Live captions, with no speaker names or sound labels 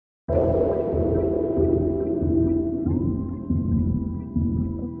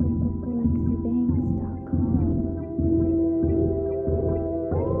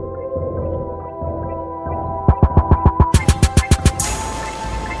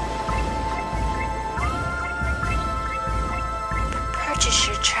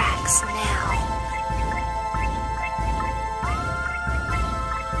Bankz now.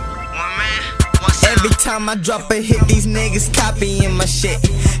 Every time I drop a hit, these niggas copying my shit.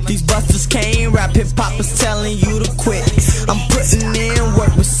 These busters can't rap, hip hoppers telling you to quit. I'm putting in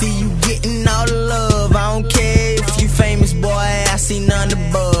work, but see you getting all the love. I don't care if you famous, boy, I see none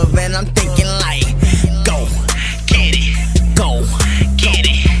above. And I'm thinking like, go, get it, go, get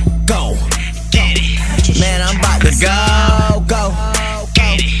it, go, get it. Man, I'm about to go,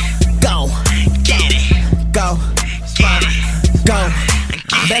 get it, go, get it, go, get it, go.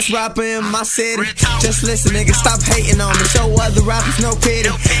 Best rapper in my city. Just listen, nigga, stop hating on me. Show other rappers no pity.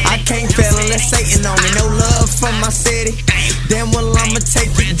 I can't fail unless Satan on me. No love from my city. Then well, I'ma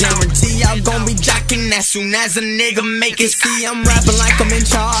take it. Guarantee y'all gon' be jocking as soon as a nigga make it. See, I'm rapping like I'm in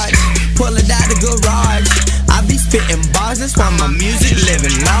charge. Pull it out the garage. I be spitting bars, that's why my music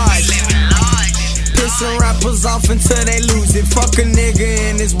living large. Pissing rappers off until they lose it. Fuck a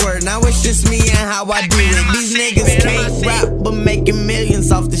nigga in his word. Now it's just me and how I do it. These niggas can't rap but making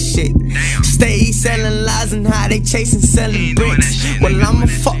millions off the shit. Stay selling lies and how they chasing selling bricks. Well, I'ma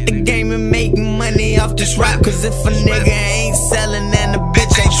fuck the game and make money off this rap. Cause if a nigga ain't selling then the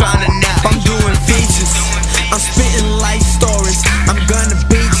bitch ain't tryna nap. I'm doing features, I'm spitting life stories. I'm gonna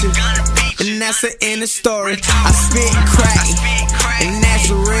beat you, and that's the end of story. I spit crack, and that's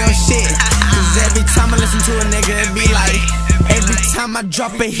the real shit. Cause every time I listen to a nigga, it be like, every time I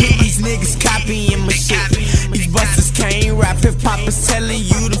drop a hit, these niggas copying my shit. These busters can't rap, hip hoppers telling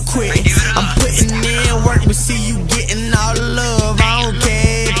you to quit. I'm putting in work, but see you getting all the love. I don't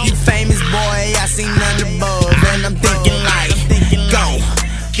care if you famous, boy, I see none above. And I'm thinking like, go,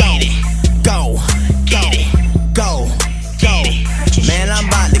 get it, go, get it, go, go. Man, I'm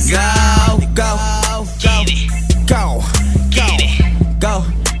about to go, go, go, go,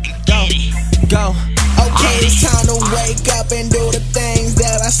 go. Okay, it's time to wake up and do the things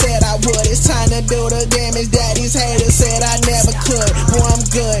that I said I would. It's time to do the damage that these haters said I never could. Boy, I'm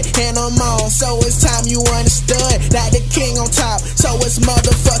good and I'm on, so it's time you understood that the king on top, so it's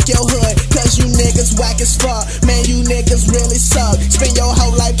motherfuck your hood. Cause you niggas whack as fuck, man, you niggas really suck. Spend your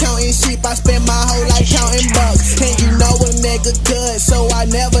whole life counting sheep, I spend my whole life counting bucks. And you know a nigga good, so I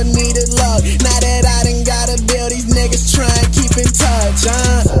never needed luck. Now that I done got a deal, these niggas try and keep in touch,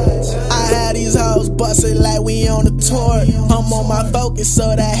 I had these hoes bustin' like we on a tour. I'm on my focus,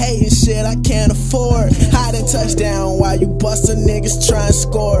 so that hating shit I can't afford. I done touchdown while you bustin' niggas try and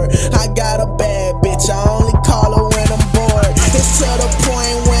score. I got a bad bitch, I only call her when I'm bored. It's to the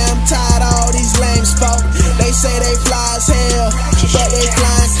point where I'm tired of all these lame folk. They say they fly as hell, but they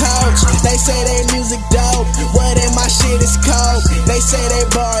flying coach. They say they music dope, what in my shit is cold. They say they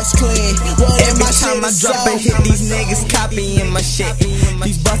bars clean, what in my shit is soap. Every time I drop a hit, these niggas copying my shit.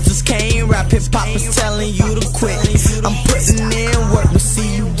 These busters can't rap, hip hoppers telling you to quit. I'm putting in work, but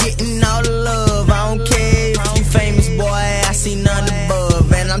see you getting all the love. I don't care if you famous, boy, I see none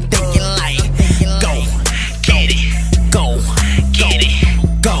above. And I'm thinking like, go, get it, go, get it,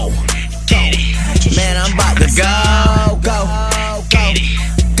 go, get it. Man, I'm about to go, get it,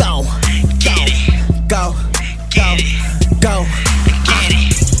 go, get it, go, get it, go, get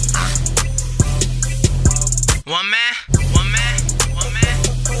it. One man,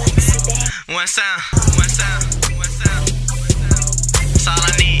 one sound, That's all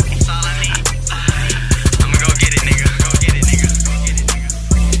I need.